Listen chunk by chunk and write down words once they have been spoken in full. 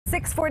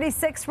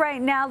6:46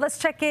 right now. Let's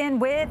check in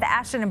with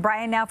Ashton and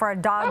Brian now for our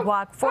dog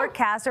walk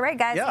forecast. All right,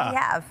 guys, what do we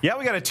have? Yeah,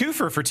 we got a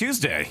twofer for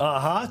Tuesday.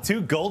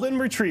 Two golden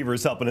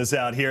retrievers helping us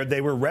out here.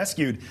 They were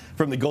rescued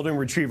from the Golden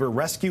Retriever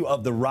Rescue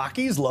of the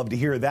Rockies. Love to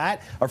hear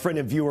that. Our friend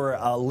and viewer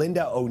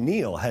Linda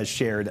O'Neill has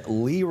shared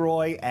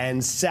Leroy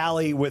and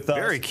Sally with us.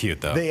 Very cute,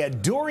 though. They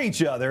adore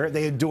each other.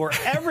 They adore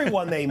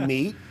everyone they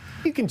meet.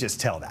 You can just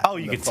tell that. Oh,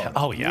 you can tell.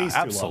 Oh, yeah,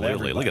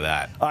 absolutely. Look at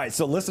that. All right,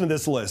 so listen to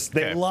this list.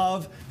 They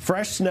love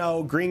fresh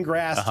snow, green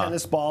grass,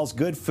 tennis balls,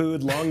 good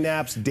food, long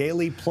naps,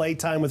 daily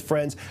playtime with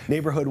friends,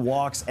 neighborhood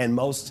walks, and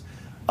more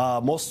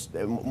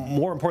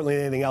importantly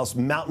than anything else,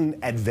 mountain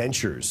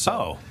adventures.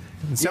 So,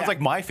 it sounds like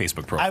my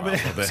Facebook profile.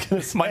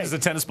 Mine is the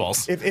tennis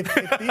balls. If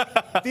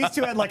these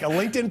two had like a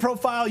LinkedIn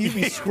profile, you'd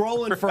be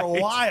scrolling for a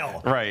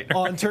while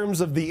on terms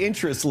of the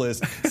interest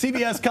list.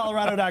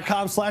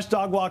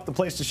 CBSColorado.com/dogwalk, the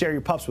place to share your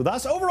pups with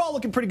us. Overall,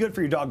 looking pretty good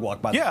for your dog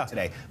walk, by the way,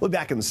 today. We'll be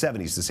back in the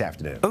 70s this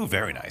afternoon. Oh,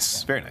 very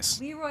nice. Very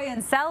nice. Leroy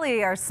and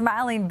Sally are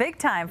smiling big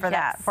time for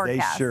that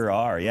forecast. They sure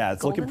are. Yeah,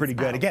 it's looking pretty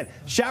good. Again,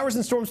 showers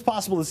and storms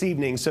possible this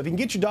evening, so if you can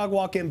get your dog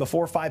walk in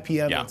before 5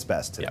 p.m., it's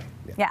best today.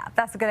 Yeah,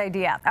 that's a good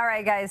idea. All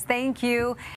right, guys, thank you.